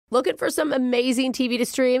Looking for some amazing TV to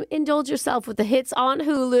stream? Indulge yourself with the hits on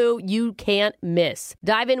Hulu you can't miss.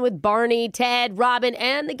 Dive in with Barney, Ted, Robin,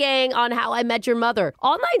 and the gang on How I Met Your Mother.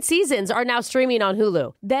 All 9 seasons are now streaming on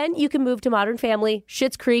Hulu. Then you can move to Modern Family,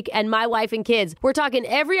 Schitt's Creek, and My Wife and Kids. We're talking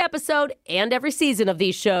every episode and every season of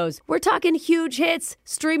these shows. We're talking huge hits,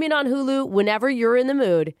 streaming on Hulu whenever you're in the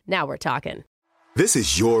mood. Now we're talking. This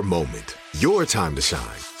is your moment, your time to shine,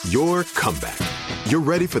 your comeback. You're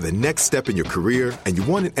ready for the next step in your career, and you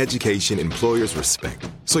want an education employers respect.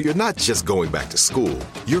 So you're not just going back to school,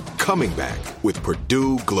 you're coming back with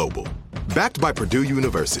Purdue Global. Backed by Purdue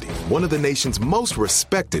University, one of the nation's most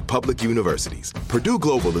respected public universities, Purdue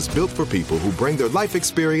Global is built for people who bring their life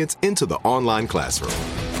experience into the online classroom.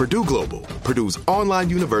 Purdue Global, Purdue's online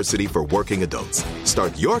university for working adults.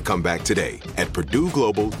 Start your comeback today at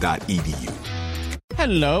purdueglobal.edu.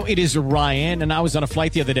 Hello, it is Ryan, and I was on a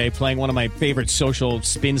flight the other day playing one of my favorite social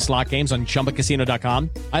spin slot games on ChumbaCasino.com.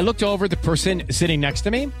 I looked over at the person sitting next to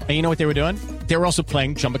me, and you know what they were doing? They were also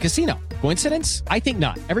playing Chumba Casino. Coincidence? I think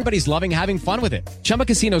not. Everybody's loving having fun with it. Chumba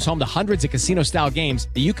Casino is home to hundreds of casino-style games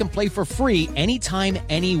that you can play for free anytime,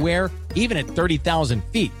 anywhere, even at 30,000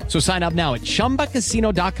 feet. So sign up now at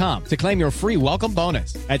ChumbaCasino.com to claim your free welcome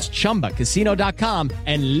bonus. That's ChumbaCasino.com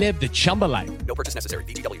and live the Chumba life. No purchase necessary.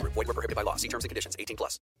 VGW. Void where prohibited by law. See terms and conditions. 18+.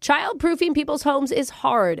 Childproofing people's homes is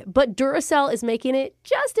hard, but Duracell is making it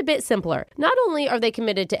just a bit simpler. Not only are they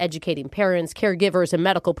committed to educating parents, caregivers, and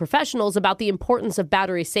medical professionals about the importance of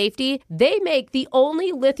battery safety, they make the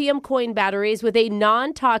only lithium coin batteries with a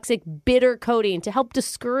non-toxic bitter coating to help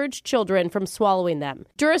discourage children from swallowing them.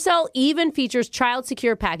 Duracell even features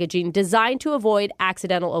child-secure packaging designed to avoid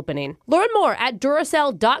accidental opening. Learn more at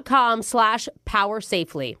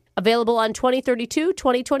Duracell.com/powersafely. Available on 2032,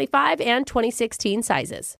 2025, and 2016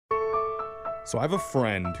 sizes. So I have a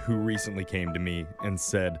friend who recently came to me and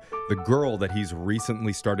said the girl that he's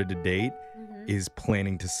recently started to date is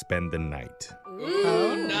planning to spend the night.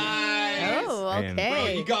 Ooh, nice. Oh, okay. Bro,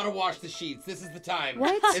 you gotta wash the sheets. This is the time.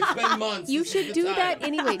 What? It's been months. You This is should the do time. that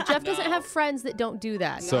anyway. Jeff doesn't have friends that don't do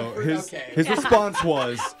that. So his Okay. his response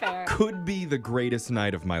was, could be the greatest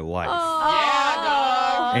night of my life. Yeah,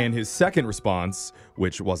 dog. And his second response,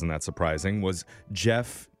 which wasn't that surprising, was,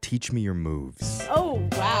 Jeff, teach me your moves. Oh,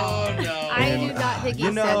 wow. Oh, no. I do not think he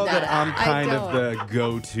You know said that I'm I kind of don't. the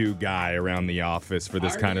go-to guy around the office for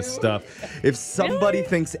this Are kind of you? stuff. If somebody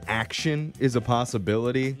thinks action is a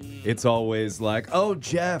possibility, it's always like, oh,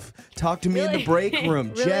 Jeff, talk to me in the break room.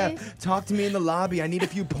 Really? Jeff, talk to me in the lobby. I need a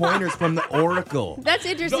few pointers from the Oracle. That's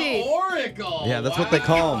The interesting. Oracle. Yeah, that's what they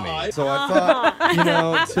call me. So I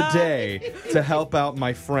thought, today, to help out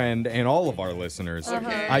my friend and all of our listeners,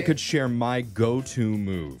 Okay. I could share my go-to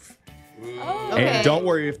move. Okay. And don't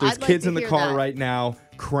worry, if there's I'd like kids to in the hear car that. right now,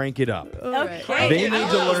 crank it up. Okay. They need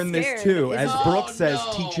to Oh, learn this too. As Brooke says,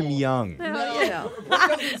 no. teach them young. No, You know. Brooke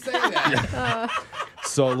doesn't say that.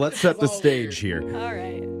 So let's set the stage here. All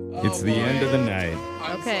right. It's the end of the night.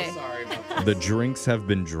 I'm Okay. so sorry about that. The drinks have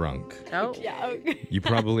been drunk. Oh. Yeah. Okay. You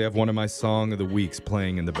probably have one of my song of the weeks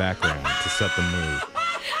playing in the background to set the mood.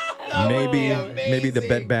 Maybe the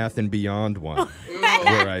Bed Bath and Beyond one,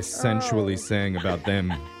 where I sensually sang about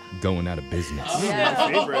them going out of business.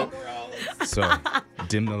 So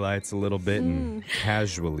dim the lights a little bit and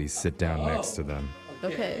casually sit down next to them.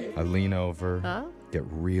 Okay. I lean over, get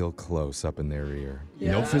real close up in their ear.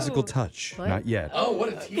 No physical touch, not yet. Oh, what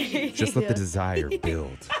a tease. Just let the desire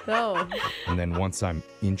build. Oh. And then once I'm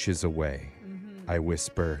inches away, I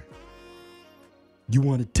whisper, "You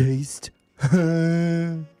want a taste?"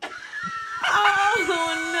 Oh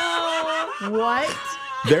What?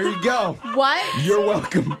 There you go. What? You're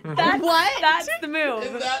welcome. no. That's the move.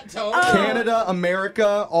 Is that tone? Canada,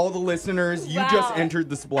 America, all the listeners, you just Wow. entered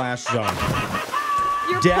the splash zone.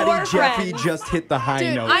 Your Daddy poor Jeffy friends. just hit the high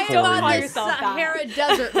Dude, note I for am on call the you. yourself that. Sahara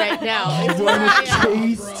Desert right now. It's You where want I a am.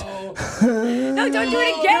 taste? No, don't do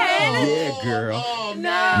it again. Yeah, girl. Oh, No.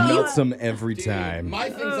 man. Melt some every time. My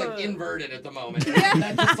thing's like inverted at the moment.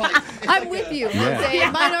 That's just like, it's I'm like with a- you. Yeah. I'm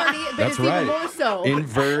saying mine already, but That's it's right. even more so.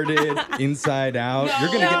 Inverted, inside out. You're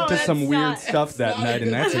going to get into that's some weird not- stuff that not a night,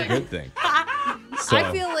 and good that's a thing. good thing. So,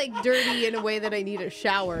 I feel like dirty in a way that I need a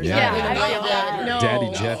shower. Yeah. You know, I feel that. No.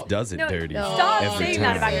 Daddy Jeff does it No, dirty Stop every saying time.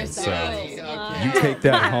 that about yourself. Daddy, So okay. you take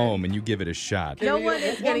that home and you give it a shot. No one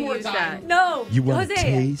is One going to more use time. that. No. You want Jose. a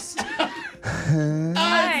taste?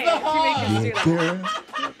 Hi. You make us do that.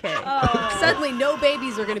 Girl. Okay. Oh. Suddenly, no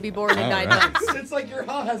babies are going to be born in 9 right. months. It's like your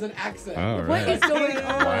huh has an accent. All What right. is going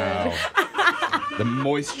on? Wow. The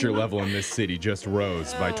moisture level in this city just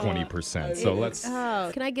rose by 20%. So let's Oh,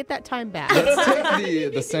 can I get that time back?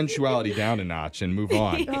 take the sensuality down a notch and move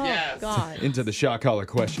on Oh, Yes. God. into the shot collar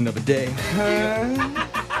question of the day.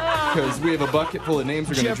 because we have a bucket full of names.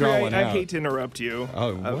 We're going to Jeffrey, draw one I out. hate to interrupt you.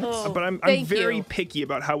 Oh, what? But I'm Thank very you. picky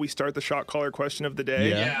about how we start the shot caller question of the day.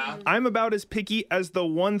 Yeah. I'm about as picky as the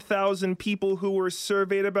 1,000 people who were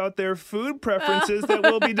surveyed about their food preferences that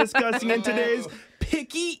we'll be discussing in today's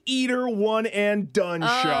Picky Eater One and Done show.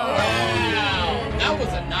 Wow. That was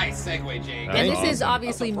a nice segue, Jake. And this is Awesome.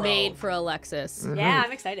 obviously That's a pro. made for Alexis. Yeah,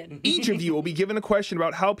 I'm excited. Each of you will be given a question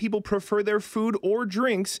about how people prefer their food or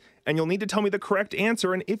drinks, and you'll need to tell me the correct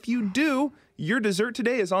answer. And if you do, your dessert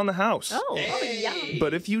today is on the house. Oh, Hey.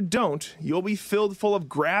 But if you don't, you'll be filled full of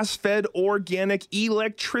grass-fed organic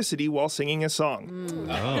electricity while singing a song.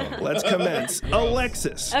 Let's commence.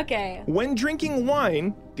 Alexis. Okay. When drinking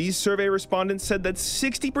wine, these survey respondents said that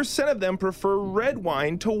 60% of them prefer red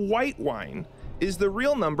wine to white wine. Is the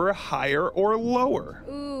real number higher or lower?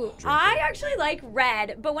 Ooh, I actually like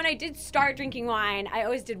red, but when I did start drinking wine, I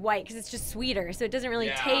always did white because it's just sweeter, so it doesn't really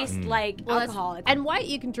taste like Well, that's- alcohol. It's- And white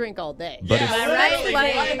you can drink all day. But Yeah, right? literally.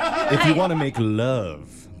 Like- if you want to make love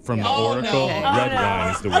from the Oh, Oracle, no. red wine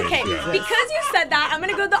is the way Okay, to go. because you said that, I'm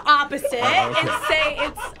gonna go the opposite and say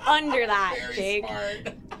it's under that, Very Jake.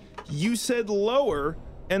 smart. You said lower,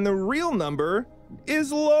 and the real number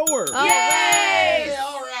is lower. Hey,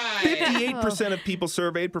 all right. 58% of people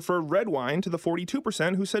surveyed prefer red wine to the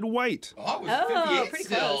 42% who said white. Oh, it was 58 pretty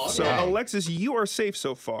still. close. So, Okay. Alexis, you are safe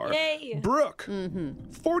so far. Yay. Brooke,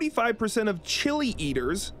 45% of chili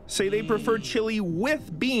eaters say they prefer chili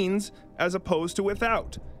with beans as opposed to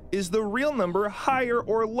without. Is the real number higher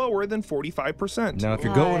or lower than 45%? Now, if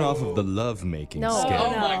you're going off of the love-making No. scale,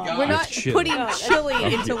 Oh my God. We're not chili. putting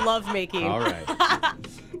chili into lovemaking. all right.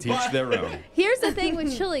 Teach their own. Here's the thing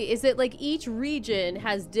with chili is that like each region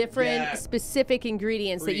has different Yeah. specific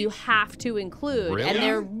ingredients that you Preach. have to include, Really? and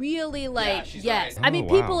they're really like she's yes. right. I mean,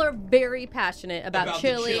 Oh, wow. people are very passionate about About the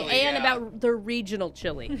chili, chili, and yeah. about the regional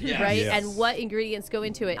chili, Yes. right? Yes. And what ingredients go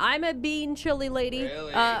into it. I'm a bean chili lady,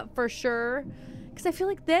 Really? for sure. Because I feel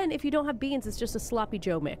like then if you don't have beans, it's just a sloppy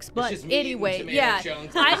Joe mix. But just meat and anyway, tomato yeah,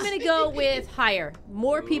 chunks. I'm gonna go with higher.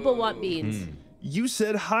 More people want beans. You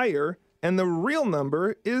said higher, and the real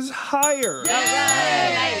number is higher.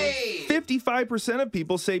 Hey. 55% of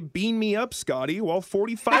people say bean me up, Scotty, while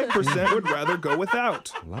 45% would rather go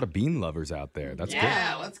without. A lot of bean lovers out there. That's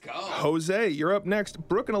Yeah, let's go. Jose, you're up next.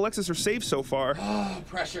 Brooke and Alexis are safe so far. Oh,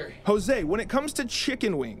 pressure. Jose, when it comes to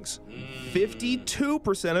chicken wings,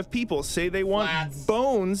 52% of people say they want Flats.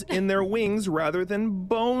 bones in their wings rather than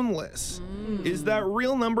boneless. Is that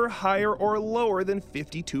real number higher or lower than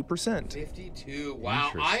 52%? 52.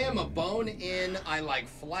 Wow. I am a bone in. I like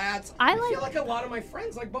flats. I feel like- like a lot of my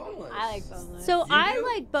friends like boneless. I like boneless. So I do?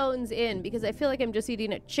 like bones in because I feel like I'm just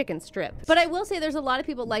eating a chicken strip. But I will say there's a lot of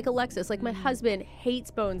people like Alexis. Like my husband hates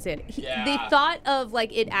bones in. Yeah. The thought of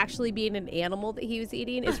like it actually being an animal that he was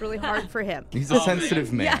eating is really hard for him. He's a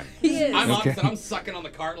sensitive man. He is. I'm Okay. opposite. I'm sucking on the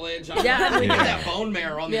cartledge. I'm Yeah, I'm I'm with get you. that bone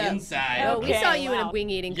marrow on the inside. Oh, we Okay, saw you in a wow. wing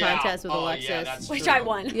eating Yeah. contest with Oh, Alexis. yeah, that's Which true. I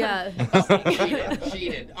won. Yeah.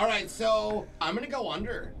 Cheated. All right, so I'm gonna go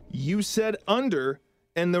under. You said under,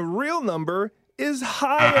 and the real number is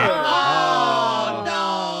higher. Oh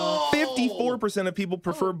no! 54% of people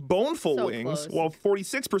prefer boneful so wings, close. while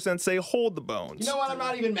 46% say hold the bones. You know what? I'm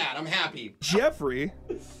not even mad. I'm happy. Jeffrey,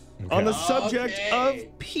 on the subject Okay.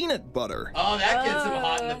 of peanut butter. Oh, that gets him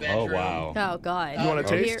hot in the Oh, bedroom. wow. Oh God. You want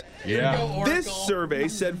to taste? Yeah. Go Oracle. This survey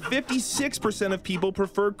said 56% of people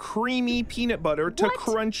prefer creamy peanut butter to What?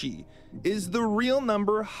 crunchy. Is the real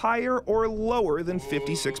number higher or lower than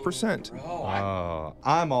 56%? Oh,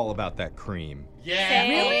 I'm all about that cream. yeah.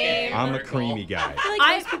 Really? Okay, I'm a Oracle. creamy guy. I feel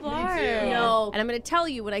like most people are. No. And I'm going to tell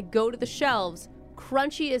you when I go to the shelves,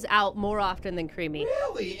 crunchy is out more often than creamy.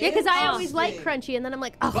 Really? Yeah, because I always like Interesting. crunchy, and then I'm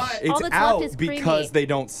like, oh, But- all It's that's out left is creamy. because they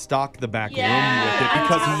don't stock the back Yeah. room with it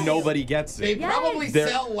because Yes. nobody gets They it. probably They're-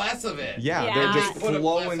 sell less of it. Yeah, Yeah. they're just Put 'em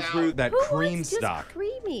flowing less through out. that Who cream wants just stock.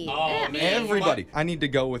 creamy? Oh, Eh. man. Everybody. I need to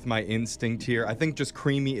go with my instinct here. I think just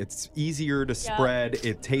creamy, it's easier to spread.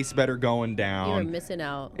 It tastes better going You're down. missing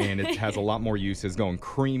out. And it has a lot more uses. Going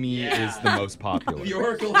creamy Yeah. is the most popular. The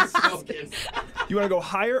Oracle is smoking. You want to go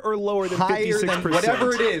higher or lower than Higher 56%? than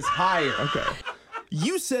whatever it is, higher. Okay.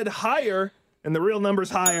 You said higher, and the real number's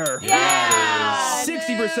higher. Yeah.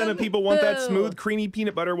 60% of people want that Boo. smooth, creamy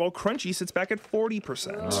peanut butter, while crunchy sits back at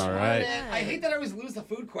 40%. All right. I hate that I always lose the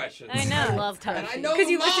food questions. I know. I love And I crunchy. know 'Cause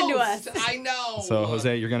you listen to most. us. I know. So,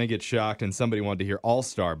 Jose, you're going to get shocked, and somebody wanted to hear All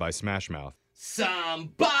Star by Smash Mouth.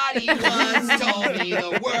 Somebody once told me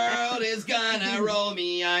the world is gonna roll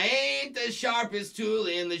me. I ain't the sharpest tool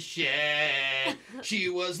in the shed. She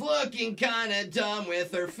was looking kinda dumb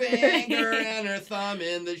with her finger and her thumb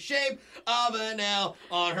in the shape of an L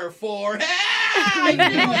on her forehead. I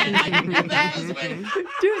knew it. That was when...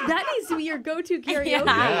 Dude, that needs to be your go-to karaoke.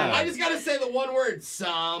 Yeah. I just gotta say the one word,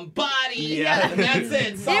 somebody. Yeah. And that's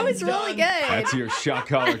it. It was really good. That's your shot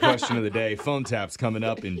collar question of the day. Phone taps coming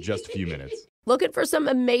up in just a few minutes. Looking for some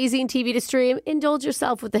amazing TV to stream? Indulge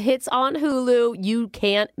yourself with the hits on Hulu you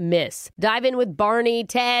can't miss. Dive in with Barney,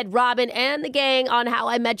 Ted, Robin, and the gang on How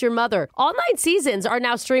I Met Your Mother. All 9 seasons are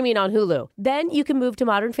now streaming on Hulu. Then you can move to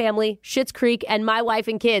Modern Family, Schitt's Creek, and My Wife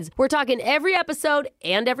and Kids. We're talking every episode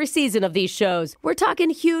and every season of these shows. We're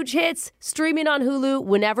talking huge hits, streaming on Hulu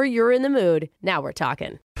whenever you're in the mood. Now we're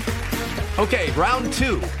talking. Okay, round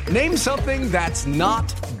 2. Name something that's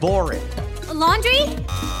not boring. A laundry?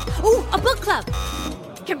 Ooh, a book club.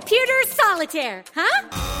 Computer solitaire, huh?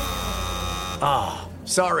 Ah,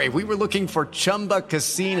 sorry, we were looking for Chumba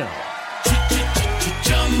Casino.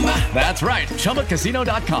 That's right,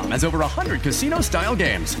 ChumbaCasino.com has over 100 casino-style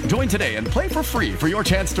games. Join today and play for free for your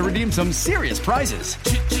chance to redeem some serious prizes.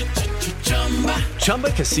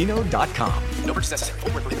 ChumbaCasino.com. No purchase necessary.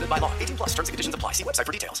 Void where prohibited by law. 18+ terms and conditions apply. See website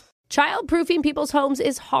for details. Childproofing people's homes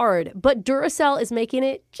is hard, but Duracell is making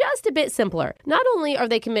it just a bit simpler. Not only are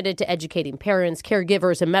they committed to educating parents,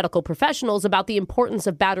 caregivers, and medical professionals about the importance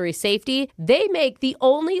of battery safety, they make the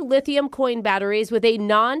only lithium coin batteries with a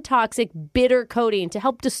non-toxic bitter coating to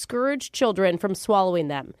help discourage children from swallowing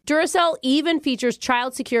them. Duracell even features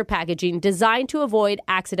child-secure packaging designed to avoid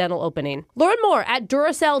accidental opening. Learn more at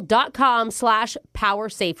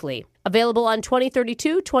Duracell.com/powersafely. Available on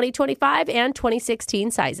 2032, 2025, and 2016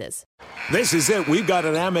 sizes. This is it. We've got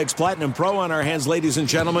an Amex Platinum Pro on our hands, ladies and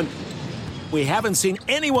gentlemen. We haven't seen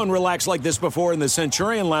anyone relax like this before in the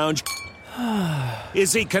Centurion Lounge.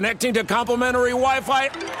 Is he connecting to complimentary Wi-Fi?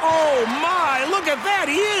 Oh, my. Look at that.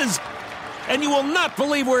 He is. And you will not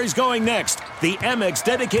believe where he's going next. The Amex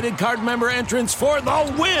dedicated card member entrance for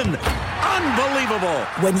the win. Unbelievable.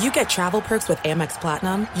 When you get travel perks with Amex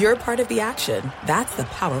Platinum, you're part of the action. That's the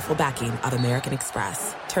powerful backing of American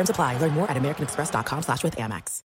Express. Terms apply. Learn more at americanexpress.com/withAmex.